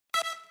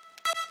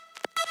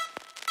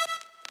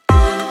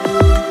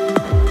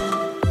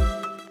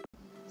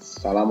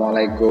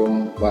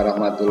Assalamualaikum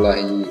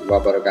warahmatullahi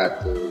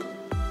wabarakatuh.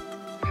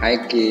 Hi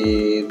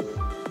kids.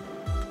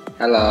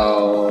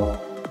 Hello.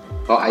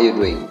 How are you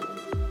doing?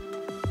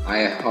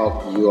 I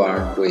hope you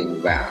are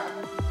doing well.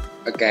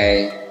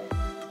 Okay.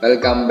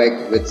 Welcome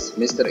back with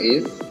Mr.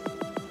 Is.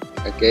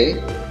 Okay.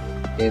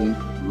 In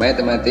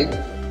mathematics.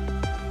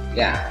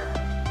 Yeah.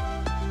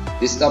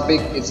 This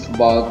topic is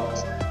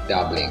about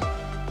doubling.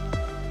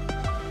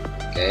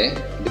 Okay.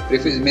 In the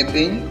previous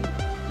meeting,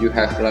 you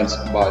have learned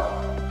about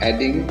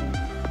adding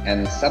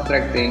and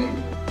subtracting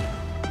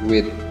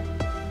with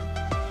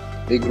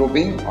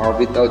regrouping or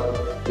without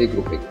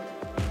regrouping.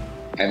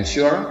 I'm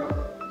sure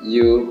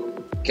you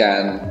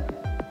can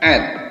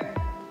add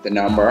the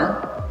number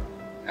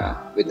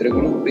with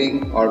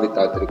regrouping or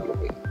without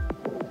regrouping.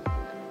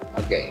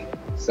 Okay,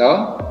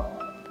 so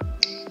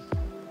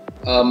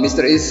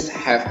Mr. Is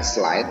have a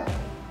slide.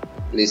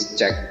 Please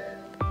check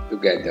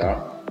together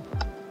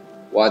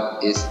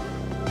what is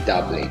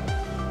doubling.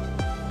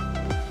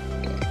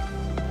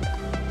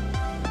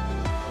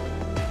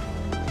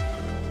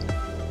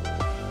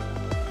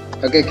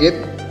 Okay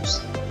kids,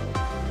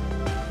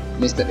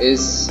 Mr.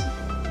 Is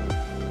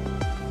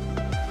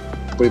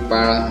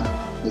prepare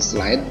the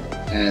slide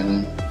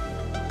and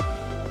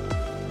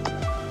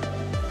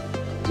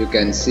you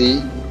can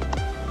see.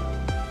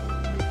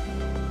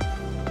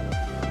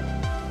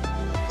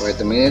 Wait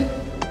a minute.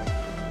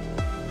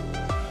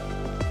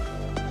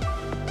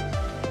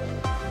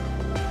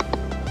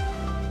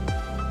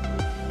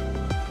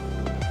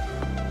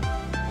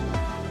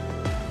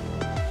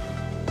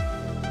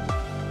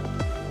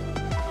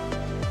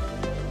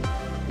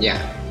 Yeah.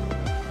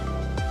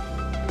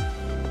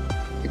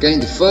 Okay,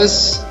 in the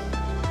first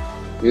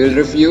we will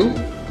review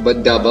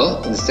about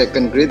double. In the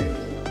second grid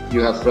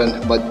you have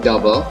learned about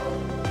double.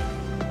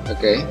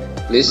 Okay,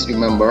 please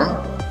remember.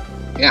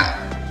 Yeah.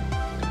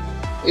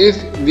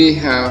 If we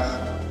have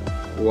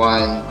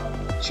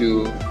 1,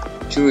 2,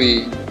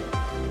 3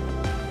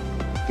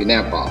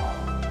 pineapple,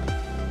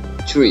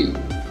 3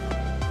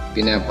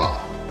 pineapple,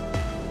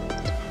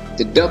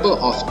 the double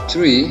of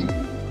 3,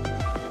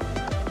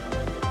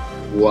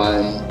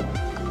 1,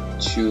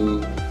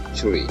 2,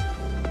 3.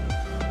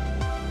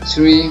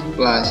 3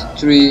 plus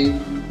 3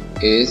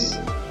 is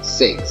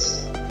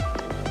 6.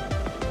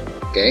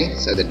 Okay,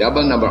 so the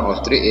double number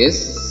of 3 is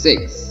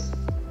 6.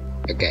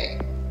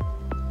 Okay.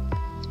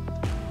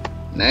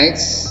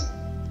 Next,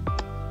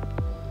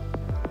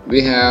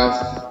 we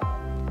have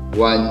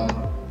 1,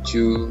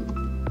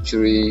 2,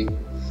 3,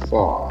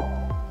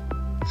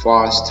 4.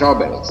 4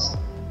 strawberries.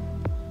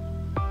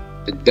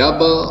 The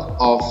double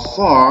of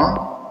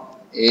 4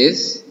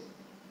 is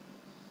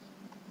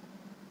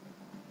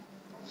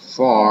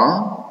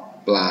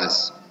 4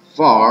 plus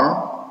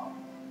 4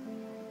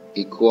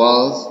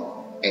 equals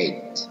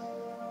 8.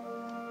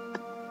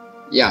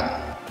 Yeah.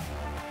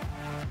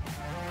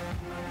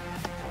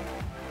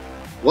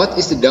 What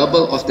is the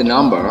double of the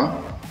number?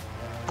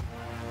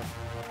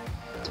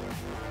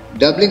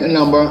 Doubling a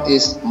number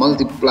is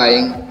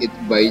multiplying it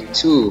by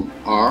 2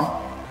 or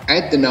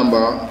add the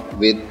number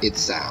with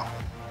itself.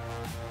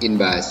 In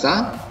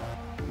bahasa,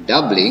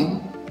 doubling,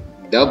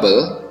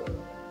 double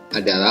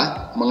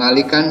adalah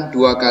mengalikan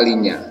dua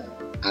kalinya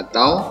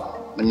atau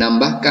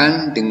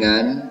menambahkan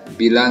dengan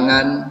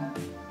bilangan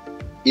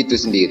itu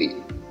sendiri.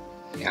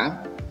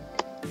 Ya.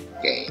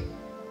 Okay.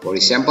 For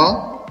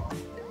example,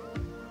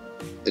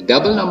 the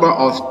double number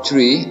of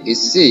 3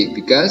 is 6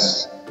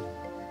 because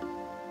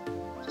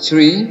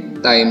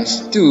 3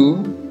 times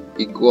 2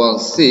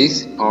 equals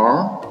 6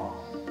 or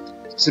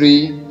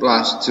 3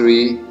 plus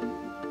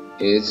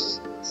 3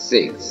 is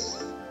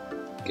 6.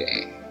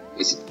 Okay,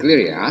 is it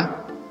clear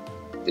ya?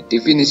 The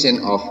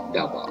definition of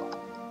double.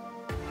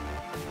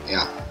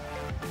 Yeah.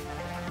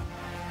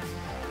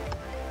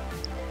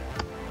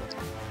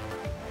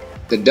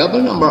 The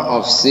double number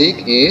of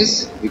 6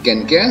 is, we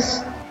can guess,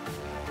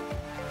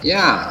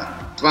 yeah,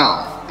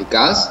 12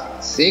 because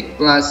 6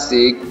 plus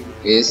 6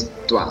 is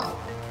 12.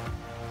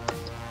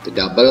 The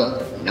double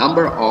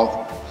number of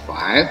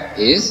 5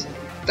 is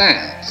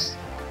 10.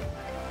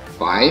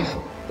 5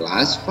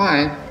 plus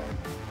 5.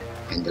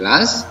 And the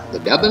last, the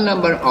double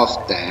number of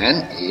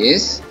 10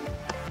 is,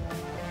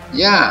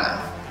 yeah,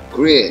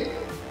 great,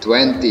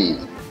 20.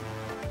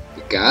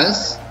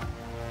 Because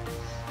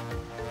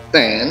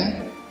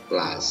 10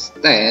 plus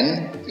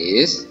 10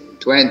 is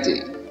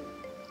 20.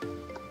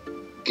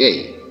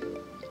 Okay.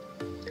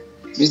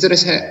 Mr.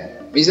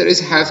 Is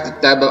have the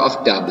table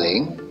of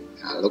doubling.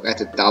 Now look at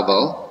the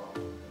table.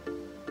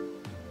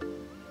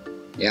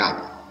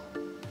 Yeah.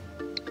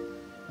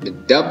 The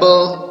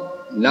double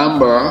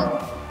number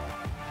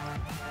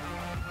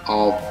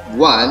of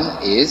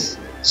 1 is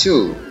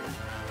 2.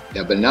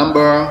 Double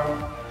number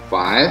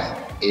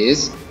 5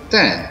 is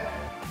 10.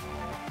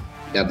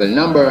 Double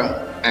number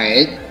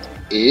 8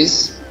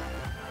 is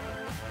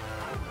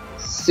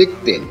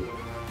 16.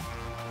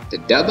 The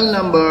double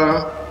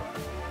number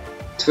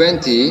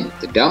 20,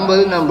 the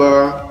double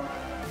number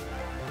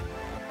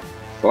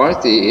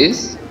 40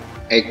 is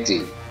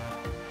 80,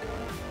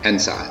 and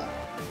so on.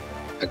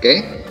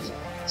 Okay,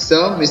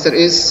 So Mr.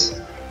 Is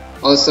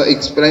also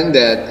explained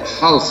that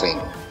halving.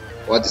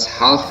 What is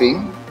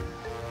halving?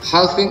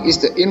 Halving is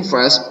the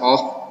inverse of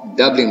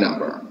doubling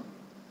number.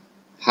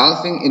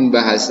 Halving in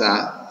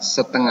bahasa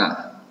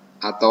setengah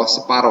atau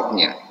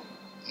separuhnya,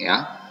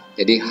 ya.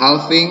 Jadi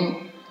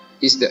halving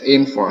is the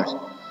inverse.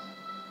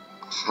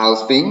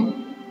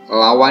 Halving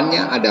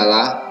lawannya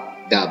adalah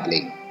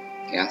doubling,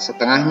 ya.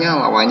 Setengahnya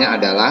lawannya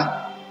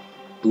adalah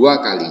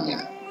 2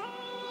 kalinya.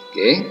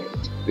 Okay,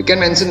 we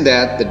can mention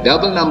that the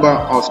double number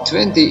of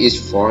 20 is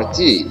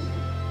 40,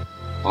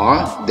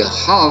 or the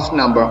half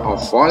number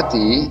of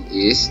 40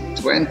 is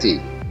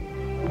 20.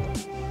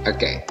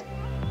 Okay,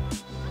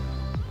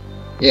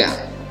 yeah,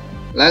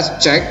 let's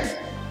check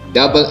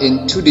double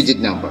in 2-digit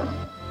number.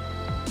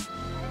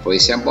 For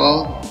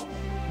example,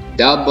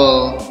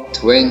 double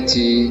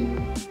 26.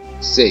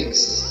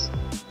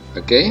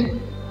 Okay,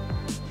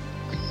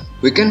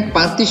 we can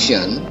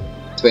partition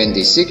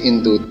 26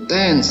 into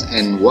tens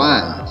and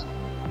ones,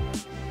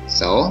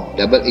 so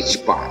double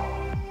each part,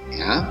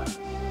 yeah.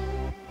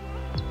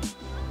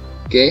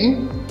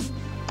 Okay,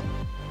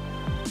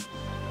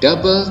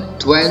 double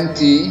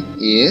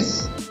 20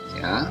 is,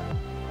 yeah,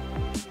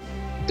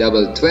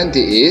 double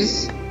 20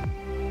 is,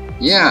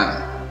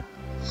 yeah,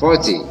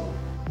 40.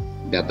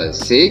 Double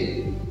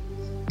 6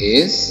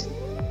 is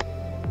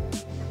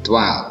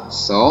 12,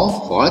 so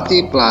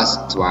 40 plus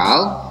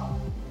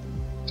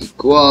 12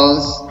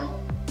 equals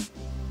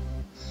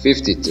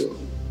 52.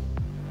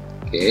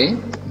 Okay,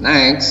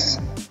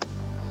 next,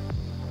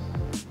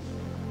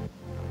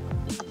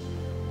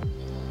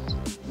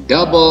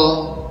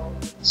 double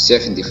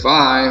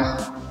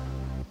 75.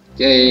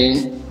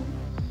 Okay,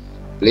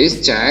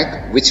 please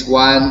check which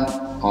one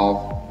of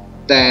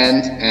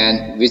tens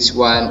and which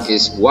one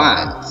is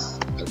ones.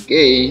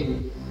 Okay,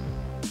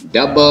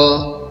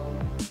 double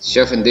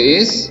 70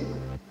 is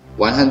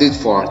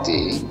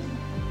 140,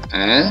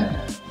 and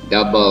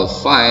double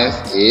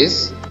 5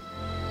 is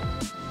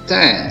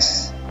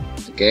tens.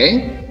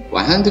 Okay,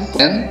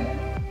 110,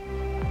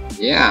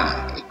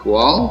 yeah,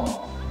 equal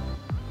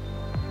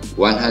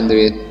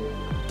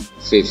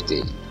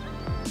 150.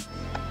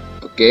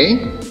 Okay,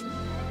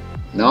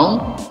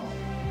 now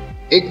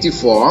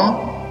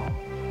 84.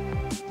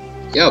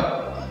 Yep,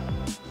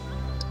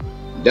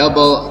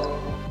 double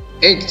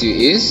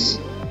 80 is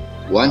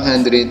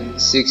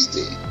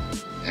 160,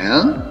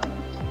 and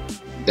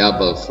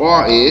double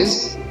 4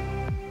 is,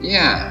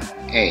 yeah,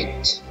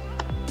 8.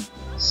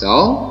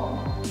 So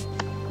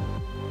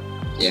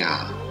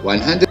yeah,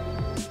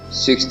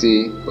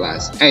 160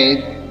 plus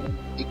 8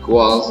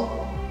 equals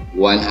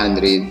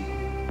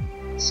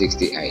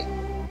 168.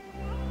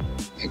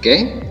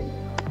 Okay,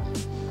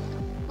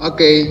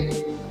 okay,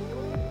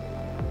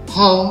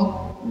 how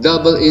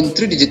double in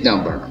 3-digit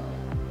number?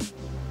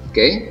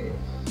 Okay,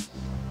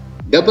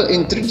 double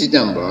in 3-digit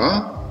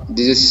number,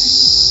 this is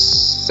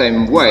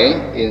same way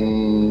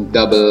in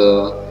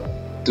double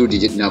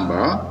 2-digit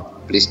number.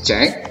 Please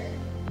check.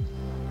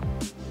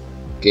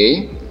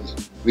 Okay,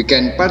 we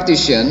can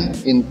partition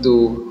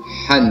into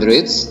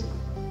hundreds,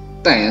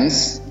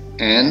 tens,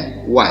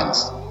 and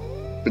ones.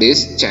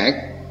 Please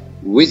check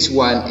which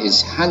one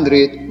is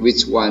 100,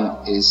 which one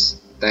is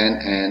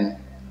 10 and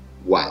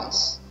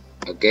ones.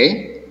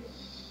 Okay,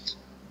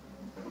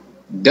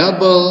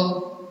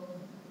 double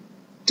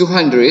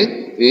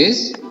 200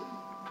 is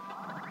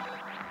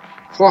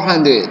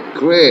 400.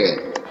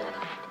 Great.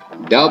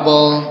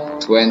 Double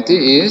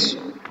 20 is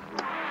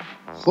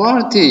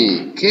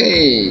 40.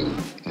 Okay,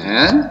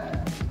 and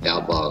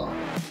double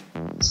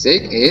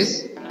 6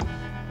 is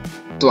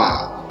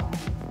 12.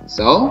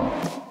 So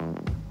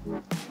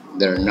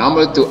the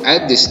number to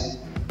add this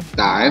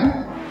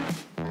time,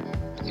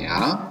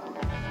 yeah,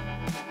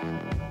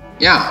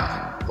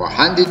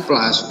 400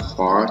 plus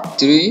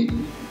 43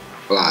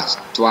 plus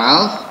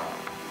 12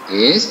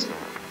 is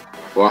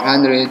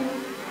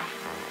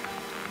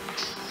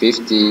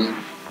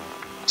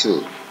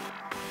 452.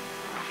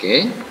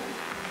 Okay,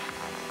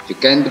 you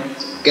can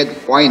get the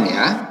point,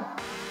 yeah.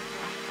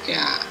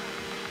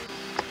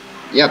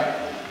 Yep.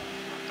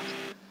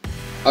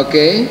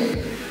 Okay,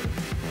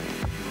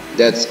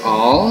 that's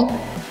all.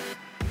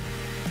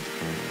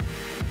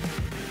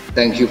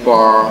 Thank you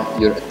for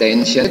your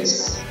attention.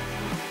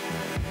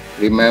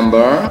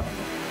 Remember,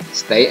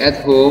 stay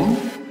at home,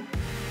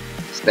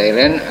 stay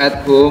learn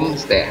at home,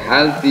 stay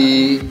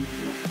healthy,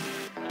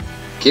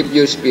 keep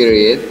your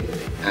spirit,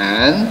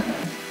 and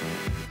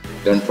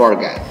don't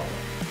forget,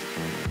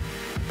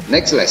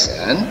 next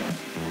lesson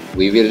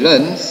we will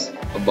learn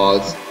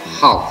about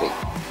halving.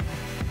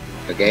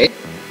 Okay,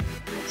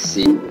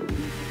 see you.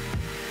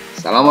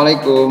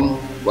 Assalamualaikum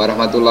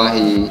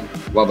warahmatullahi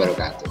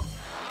wabarakatuh.